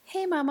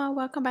Mama.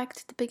 Welcome back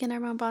to the Beginner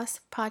Mom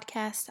Boss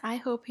podcast. I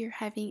hope you're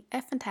having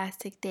a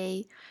fantastic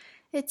day.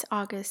 It's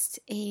August,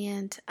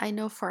 and I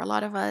know for a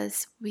lot of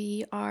us,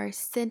 we are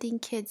sending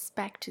kids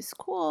back to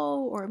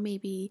school, or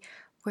maybe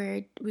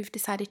where we've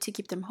decided to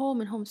keep them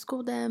home and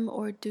homeschool them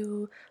or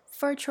do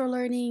virtual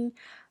learning.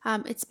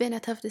 It's been a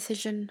tough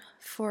decision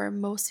for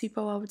most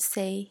people, I would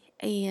say.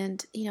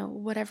 And,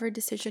 whatever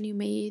decision you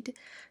made,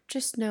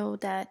 just know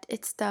that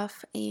it's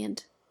tough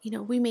and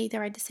we made the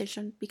right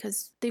decision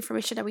because the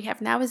information that we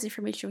have now is the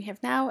information we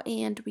have now,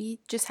 and we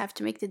just have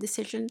to make the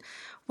decision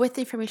with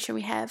the information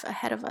we have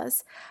ahead of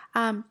us.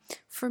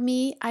 For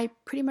me, I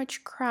pretty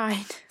much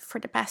cried for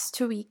the past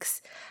 2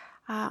 weeks.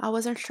 I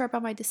wasn't sure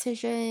about my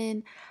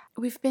decision.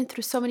 We've been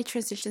through so many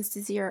transitions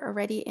this year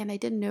already, and I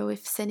didn't know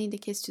if sending the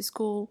kids to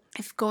school,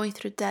 if going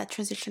through that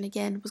transition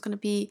again was going to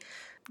be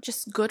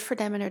just good for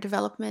them and their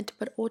development.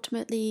 But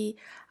ultimately,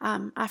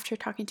 after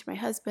talking to my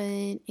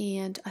husband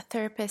and a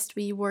therapist,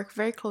 we work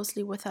very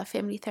closely with a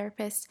family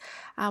therapist.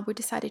 We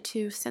decided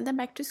to send them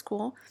back to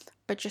school,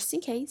 but just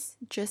in case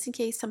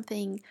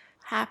something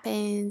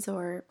happens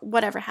or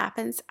whatever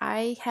happens,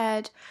 I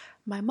had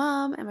my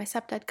mom and my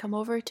stepdad come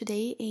over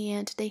today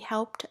and they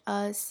helped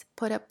us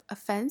put up a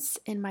fence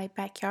in my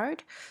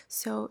backyard.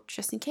 So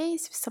just in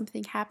case if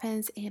something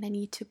happens and I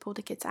need to pull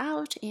the kids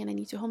out and I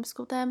need to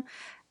homeschool them,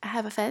 I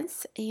have a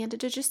fence, and it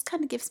just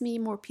kind of gives me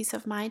more peace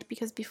of mind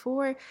because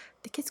before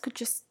the kids could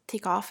just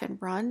take off and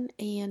run,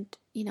 and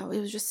it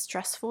was just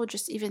stressful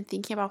just even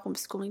thinking about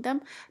homeschooling them.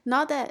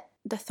 Not that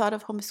the thought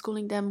of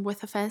homeschooling them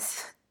with a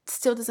fence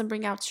still doesn't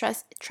bring out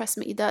stress. Trust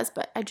me, it does,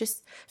 but I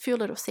just feel a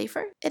little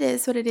safer. It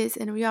is what it is,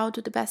 and we all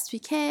do the best we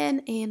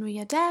can and we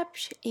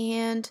adapt.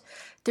 And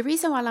the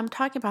reason why I'm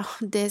talking about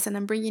this and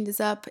I'm bringing this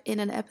up in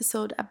an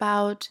episode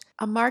about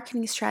a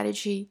marketing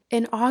strategy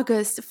in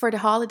August for the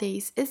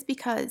holidays is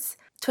because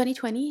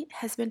 2020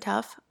 has been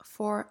tough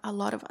for a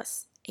lot of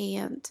us,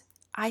 and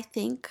I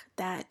think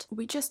that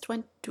we just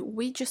want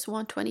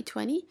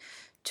 2020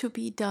 to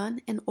be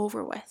done and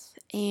over with.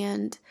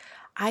 And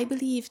I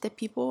believe that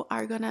people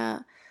are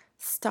gonna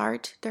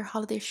start their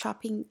holiday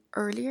shopping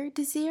earlier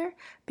this year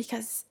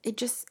because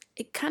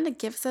it kind of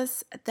gives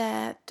us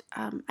that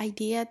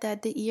idea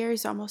that the year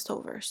is almost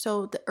over.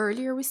 So the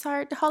earlier we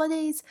start the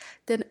holidays,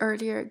 the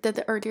earlier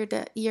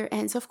the year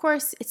ends. Of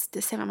course, it's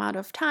the same amount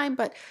of time,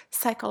 but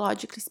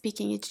psychologically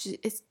speaking,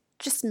 it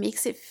just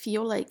makes it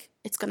feel like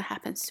it's gonna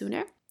happen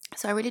sooner.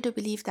 So I really do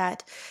believe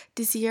that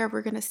this year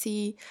we're gonna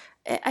see.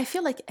 I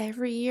feel like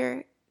every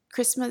year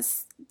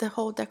Christmas, the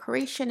whole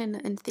decoration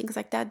and things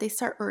like that, they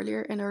start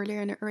earlier and earlier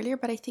and earlier.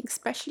 But I think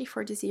especially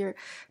for this year,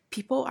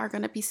 people are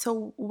going to be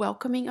so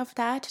welcoming of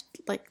that.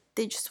 Like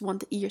they just want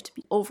the year to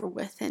be over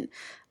with, and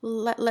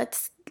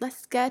let's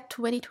get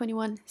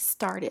 2021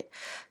 started.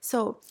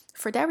 So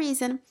for that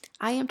reason,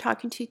 I am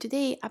talking to you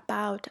today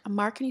about a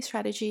marketing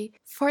strategy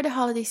for the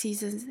holiday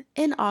seasons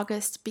in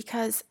August,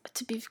 because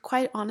to be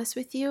quite honest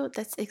with you,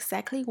 that's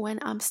exactly when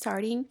I'm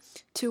starting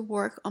to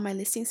work on my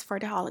listings for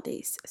the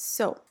holidays.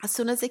 So as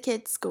soon as the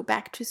kids go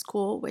back to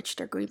school, which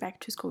they're going back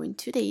to school in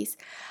 2 days,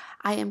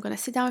 I am going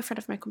to sit down in front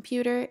of my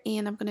computer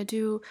and I'm going to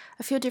do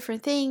a few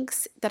different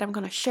things that I'm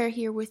going to share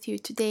here with you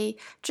today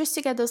just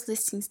to get those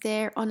listings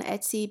there on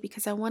Etsy,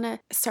 because I want to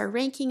start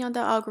ranking on the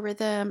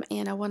algorithm,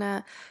 and I want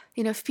to,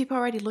 if people are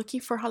already looking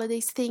for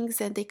holidays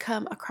things and they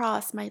come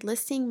across my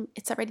listing,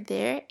 it's already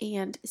there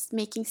and it's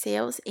making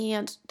sales.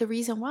 And the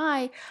reason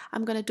why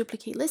I'm going to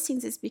duplicate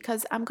listings is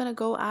because I'm going to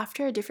go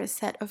after a different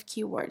set of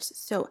keywords.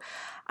 So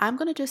I'm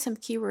going to do some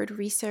keyword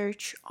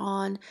research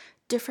on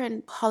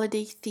different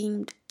holiday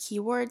themed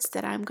keywords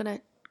that I'm going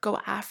to go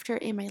after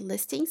in my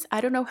listings. I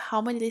don't know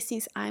how many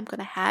listings I'm going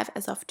to have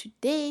as of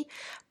today,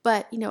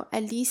 but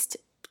at least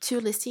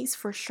 2 listings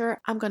for sure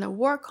I'm going to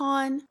work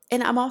on.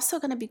 And I'm also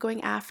going to be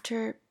going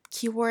after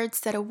keywords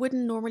that I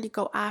wouldn't normally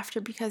go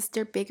after because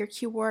they're bigger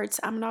keywords.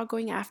 I'm not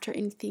going after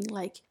anything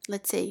like,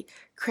 let's say,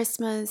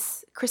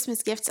 Christmas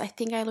gifts. I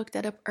think I looked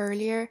that up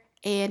earlier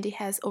and it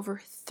has over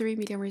 3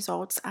 million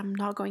results. I'm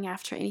not going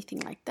after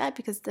anything like that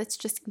because that's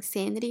just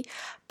insanity.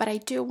 But I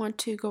do want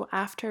to go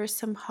after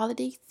some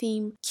holiday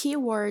theme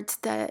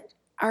keywords that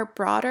are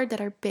broader,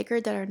 that are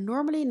bigger, that are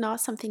normally not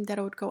something that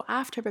I would go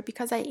after. But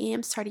because I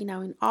am starting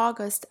now in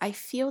August, I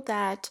feel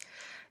that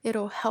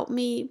it'll help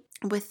me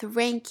with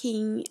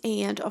ranking.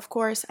 And of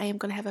course, I am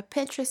going to have a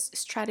Pinterest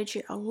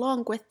strategy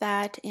along with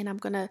that. And I'm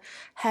going to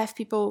have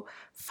people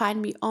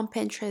find me on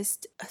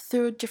Pinterest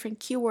through different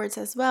keywords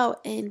as well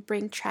and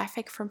bring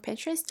traffic from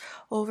Pinterest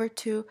over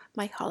to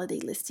my holiday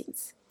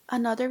listings.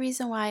 Another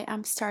reason why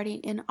I'm starting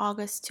in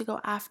August to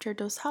go after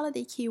those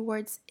holiday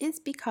keywords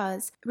is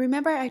because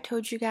remember I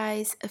told you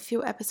guys a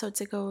few episodes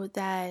ago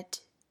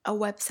that a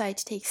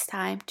website takes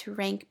time to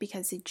rank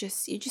because you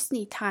just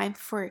need time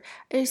for,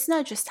 it's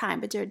not just time,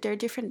 but there are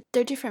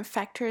different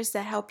factors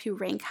that help you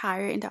rank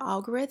higher in the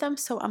algorithm.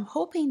 So I'm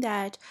hoping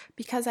that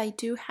because I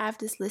do have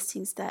these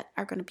listings that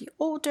are going to be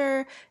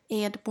older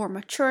and more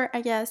mature,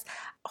 I guess,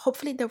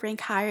 hopefully they'll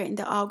rank higher in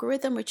the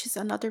algorithm, which is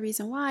another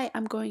reason why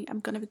I'm going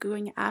to be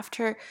going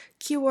after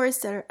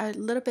keywords that are a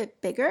little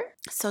bit bigger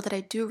so that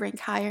I do rank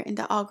higher in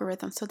the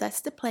algorithm. So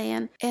that's the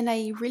plan. And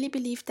I really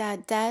believe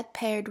that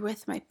paired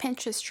with my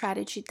Pinterest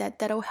strategy,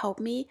 that'll help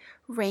me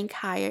rank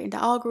higher in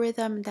the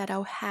algorithm, that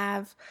I'll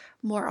have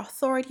more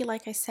authority,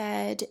 like I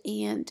said,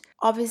 and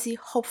obviously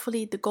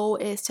hopefully the goal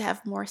is to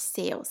have more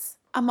sales.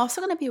 I'm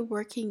also going to be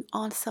working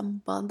on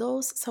some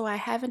bundles, so I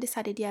haven't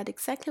decided yet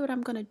exactly what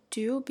I'm going to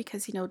do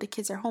because, the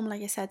kids are home,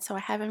 like I said, so I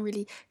haven't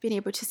really been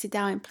able to sit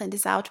down and plan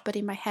this out. But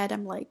in my head,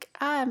 I'm like,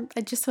 I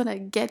just want to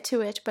get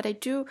to it. But I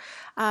do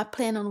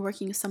plan on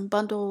working some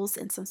bundles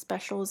and some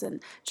specials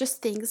and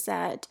just things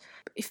that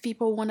if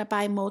people want to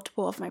buy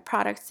multiple of my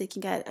products, they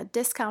can get a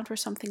discount or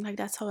something like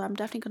that. So I'm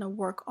definitely going to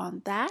work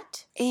on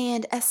that.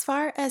 And as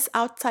far as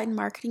outside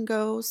marketing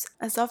goes,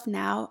 as of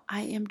now,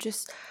 I am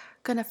just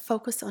gonna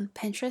focus on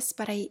Pinterest,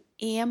 but I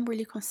am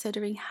really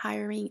considering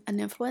hiring an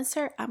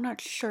influencer. I'm not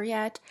sure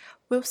yet.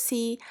 We'll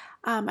see.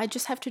 I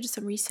just have to do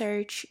some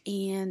research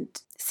and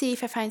see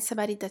if I find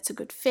somebody that's a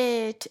good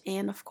fit.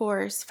 And of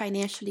course,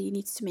 financially, it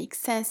needs to make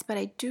sense. But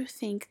I do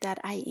think that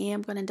I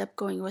am going to end up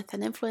going with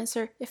an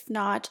influencer. If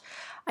not,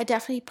 I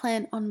definitely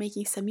plan on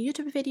making some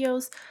YouTube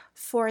videos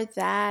for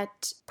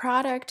that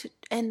product.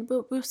 And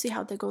we'll see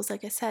how that goes.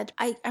 Like I said,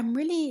 I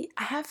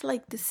have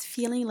like this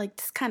feeling, like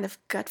this kind of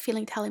gut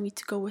feeling telling me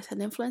to go with an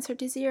influencer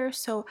this year.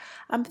 So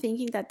I'm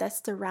thinking that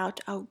that's the route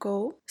I'll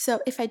go.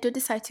 So if I do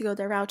decide to go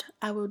that route,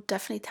 I will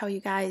definitely tell you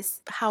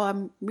guys how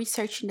I'm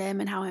researching them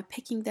and how I'm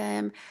picking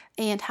them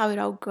and how it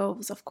all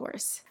goes, of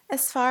course.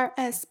 As far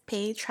as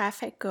paid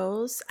traffic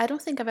goes, I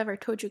don't think I've ever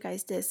told you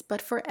guys this,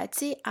 but for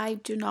Etsy, I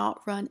do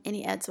not run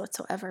any ads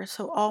whatsoever.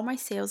 So all my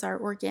sales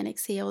are organic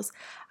sales.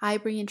 I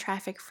bring in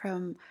traffic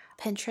from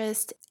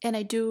Pinterest and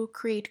I do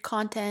create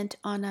content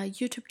on a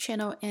YouTube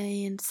channel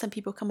and some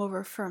people come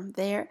over from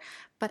there,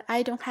 but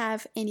I don't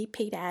have any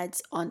paid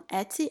ads on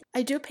Etsy.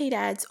 I do paid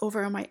ads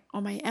over on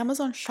my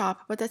Amazon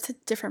shop, but that's a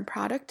different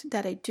product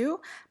that I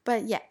do.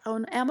 But yeah,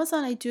 on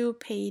Amazon I do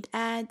paid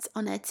ads,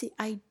 on Etsy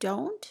I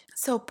don't.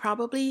 So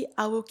probably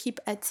I will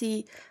keep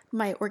Etsy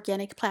my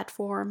organic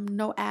platform,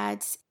 no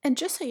ads. And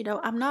just so you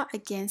know, I'm not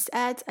against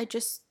ads.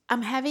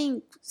 I'm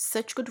having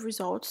such good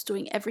results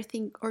doing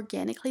everything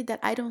organically that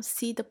I don't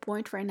see the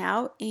point right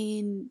now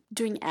in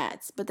doing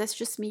ads. But that's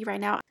just me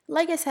right now.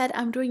 Like I said,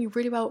 I'm doing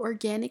really well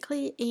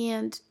organically,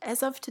 and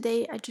as of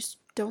today, I just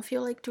don't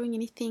feel like doing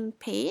anything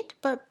paid,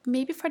 but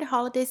maybe for the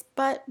holidays,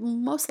 but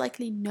most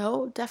likely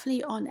no,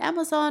 definitely on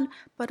Amazon,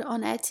 but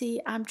on Etsy,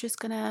 I'm just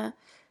gonna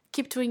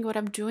keep doing what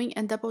I'm doing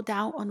and double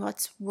down on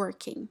what's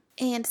working.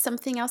 And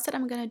something else that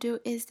I'm going to do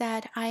is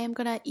that I am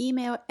going to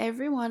email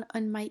everyone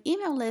on my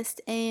email list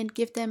and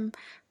give them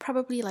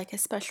probably like a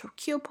special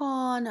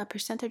coupon, a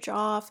percentage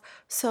off,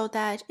 so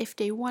that if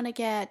they want to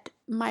get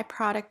my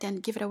product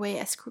and give it away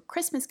as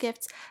Christmas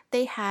gifts,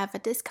 they have a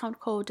discount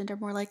code and they're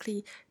more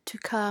likely to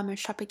come and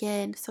shop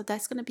again. So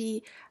that's going to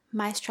be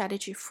my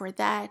strategy for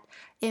that.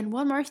 And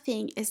one more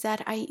thing is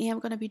that I am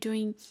going to be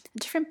doing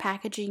different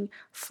packaging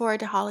for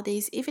the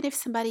holidays. Even if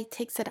somebody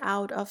takes it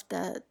out of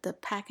the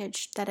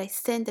package that I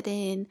send it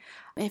in,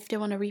 if they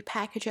want to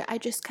repackage it, I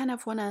just kind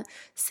of want to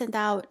send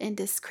out in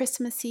this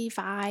Christmassy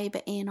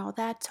vibe and all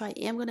that. So I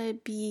am going to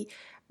be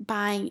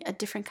buying a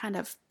different kind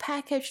of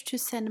package to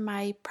send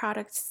my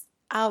products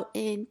out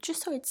in,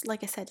 just so it's,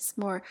 like I said, it's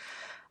more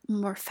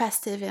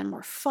festive and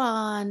more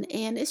fun.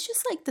 And it's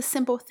just like the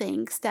simple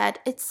things that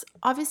it's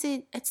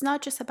obviously it's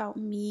not just about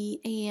me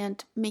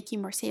and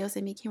making more sales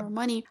and making more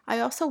money. I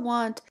also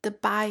want the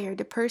buyer,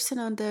 the person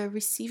on the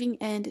receiving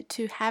end,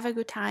 to have a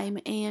good time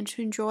and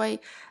to enjoy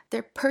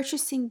their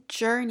purchasing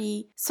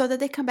journey so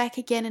that they come back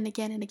again and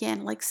again and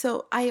again. Like,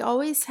 so I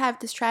always have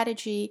the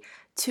strategy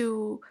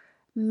to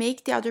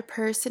make the other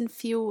person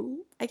feel,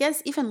 I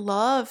guess, even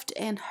loved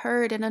and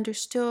heard and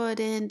understood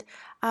and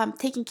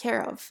taken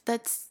care of.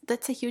 That's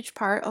a huge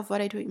part of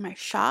what I do in my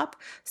shop.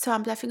 So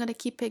I'm definitely going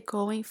to keep it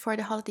going for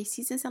the holiday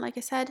seasons. And like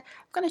I said,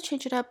 I'm going to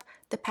change it up,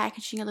 the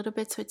packaging a little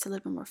bit, so it's a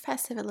little bit more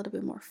festive, a little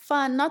bit more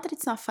fun. Not that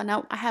it's not fun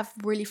now. I have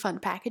really fun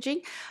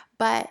packaging,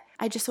 but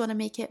I just want to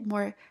make it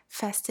more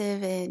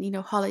festive and,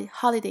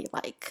 holiday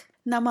like.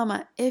 Now,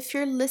 Mama, if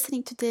you're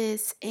listening to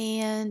this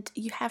and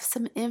you have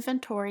some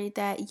inventory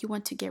that you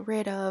want to get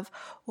rid of,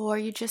 or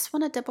you just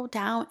want to double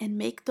down and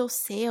make those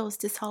sales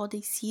this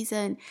holiday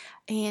season,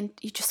 and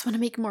you just want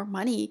to make more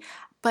money,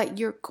 but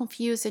you're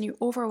confused and you're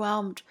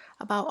overwhelmed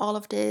about all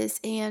of this,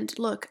 and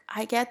look,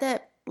 I get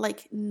that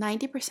like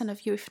 90%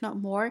 of you, if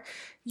not more,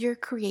 you're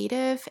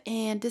creative,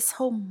 and this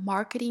whole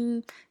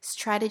marketing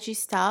strategy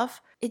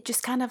stuff, it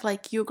just kind of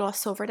like you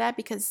gloss over that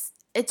because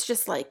it's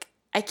just like,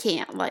 I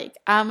can't, like,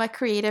 I'm a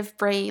creative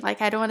brain,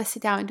 like I don't want to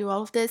sit down and do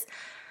all of this.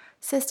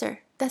 Sister,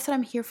 that's what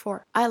I'm here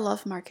for. I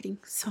love marketing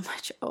so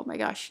much. Oh my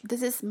gosh,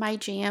 this is my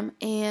jam.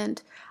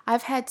 And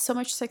I've had so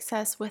much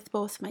success with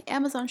both my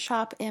Amazon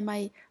shop and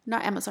my,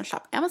 not Amazon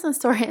shop, Amazon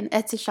store and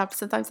Etsy shop.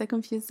 Sometimes I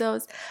confuse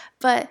those.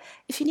 But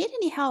if you need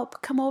any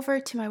help, come over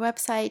to my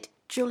website,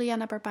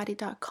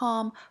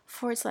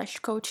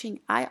 julianabarbati.com/coaching.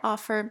 I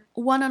offer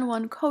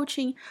one-on-one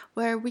coaching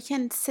where we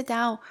can sit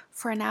down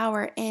for an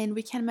hour and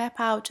we can map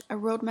out a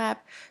roadmap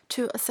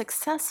to a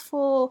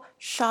successful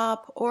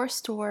shop or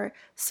store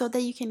so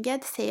that you can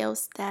get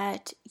sales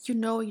that you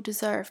know you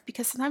deserve.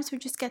 Because sometimes we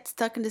just get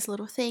stuck in these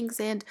little things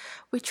and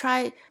we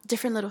try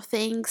different little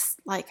things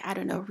like, I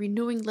don't know,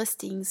 renewing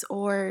listings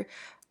or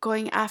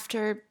going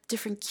after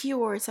different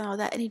keywords and all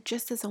that, and it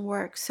just doesn't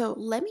work. So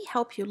let me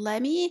help you.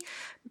 Let me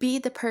be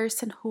the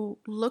person who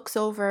looks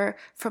over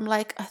from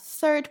like a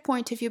third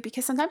point of view,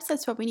 because sometimes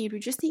that's what we need. We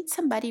just need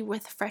somebody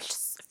with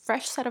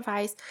fresh set of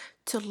eyes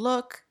to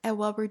look at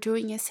what we're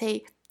doing and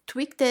say,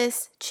 tweak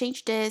this,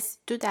 change this,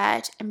 do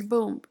that, and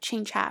boom,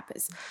 change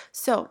happens.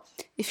 So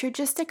if you're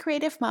just a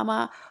creative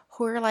mama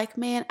who are like,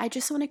 man, I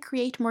just want to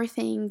create more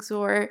things,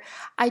 or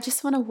I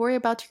just want to worry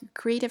about your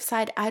creative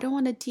side, I don't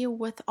want to deal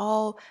with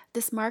all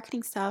this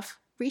marketing stuff,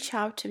 reach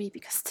out to me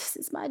because this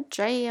is my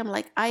jam.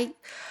 Like I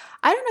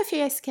don't know if you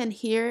guys can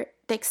hear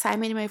the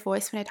excitement in my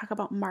voice when I talk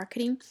about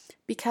marketing,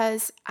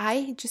 because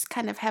I just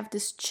kind of have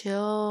this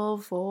chill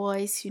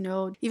voice, you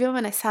know. Even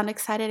when I sound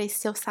excited, I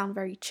still sound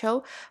very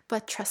chill.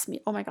 But trust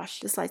me, oh my gosh,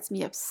 this lights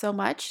me up so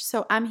much.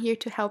 So I'm here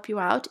to help you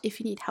out if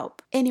you need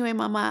help. Anyway,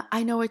 mama,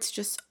 I know it's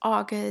just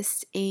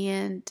August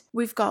and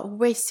we've got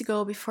ways to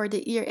go before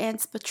the year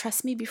ends, but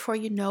trust me, before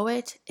you know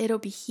it, it'll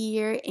be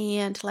here.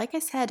 And like I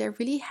said, I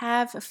really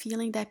have a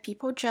feeling that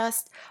people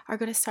just are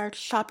going to start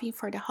shopping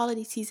for the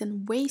holiday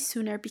season way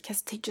sooner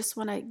because they just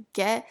want to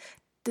get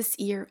this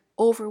year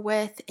over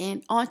with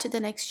and on to the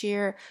next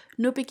year,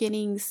 new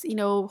beginnings. You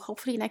know,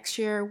 hopefully next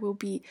year will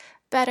be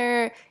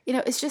better. You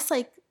know, it's just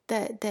like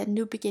the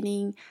new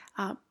beginning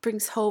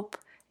brings hope,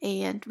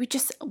 and we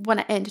just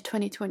want to end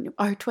 2020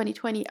 or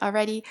 2020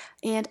 already.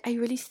 And I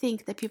really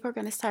think that people are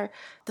going to start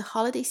the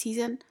holiday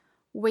season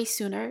way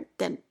sooner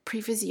than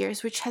previous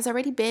years, which has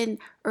already been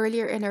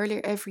earlier and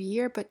earlier every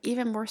year, but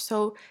even more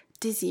so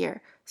this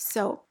year.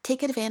 So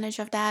take advantage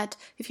of that.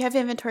 If you have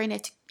inventory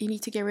that you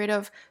need to get rid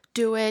of,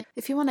 do it.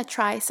 If you want to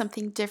try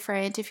something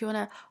different, if you want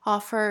to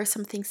offer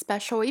something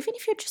special, even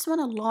if you just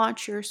want to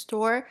launch your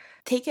store,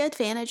 take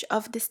advantage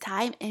of this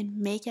time and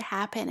make it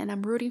happen. And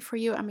I'm rooting for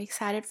you. I'm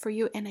excited for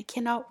you. And I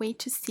cannot wait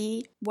to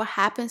see what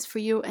happens for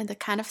you and the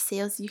kind of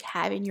sales you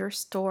have in your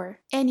store.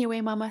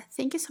 Anyway, mama,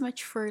 thank you so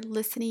much for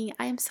listening.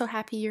 I am so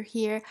happy you're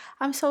here.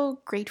 I'm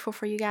so grateful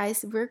for you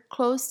guys. We're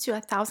close to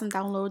 1,000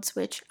 downloads,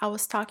 which I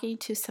was talking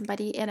to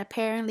somebody, and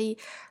apparently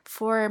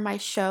for my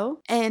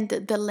show and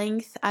the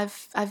length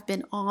I've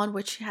been on,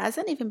 which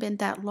hasn't even been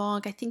that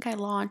long. I think I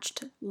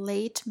launched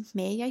late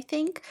May, I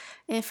think.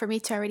 And for me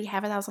to already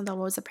have 1,000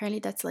 downloads, apparently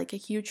that's like a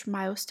huge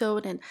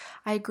milestone, and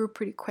I grew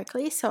pretty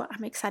quickly. So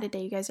I'm excited that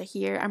you guys are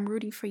here. I'm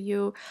rooting for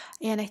you.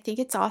 And I think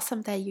it's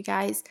awesome that you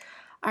guys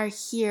are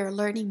here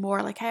learning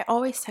more. Like I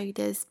always tell you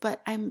this,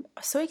 but I'm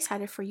so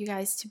excited for you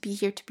guys to be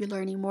here, to be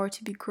learning more,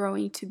 to be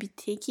growing, to be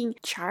taking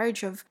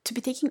charge of, to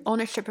be taking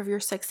ownership of your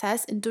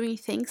success and doing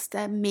things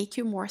that make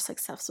you more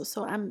successful.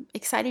 So I'm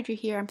excited you're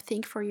here. I'm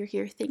thankful you're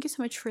here. Thank you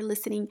so much for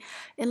listening.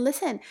 And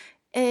listen,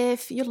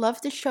 if you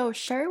love the show,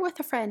 share it with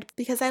a friend,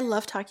 because I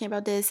love talking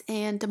about this.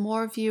 And the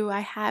more of you I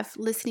have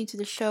listening to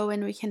the show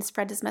and we can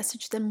spread this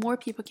message, then more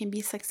people can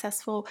be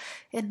successful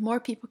and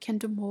more people can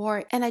do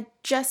more. And I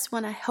just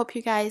want to help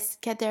you guys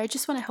get there. I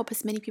just want to help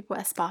as many people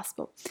as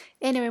possible.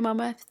 Anyway,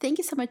 mama, thank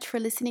you so much for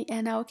listening,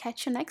 and I'll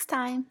catch you next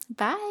time.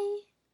 Bye.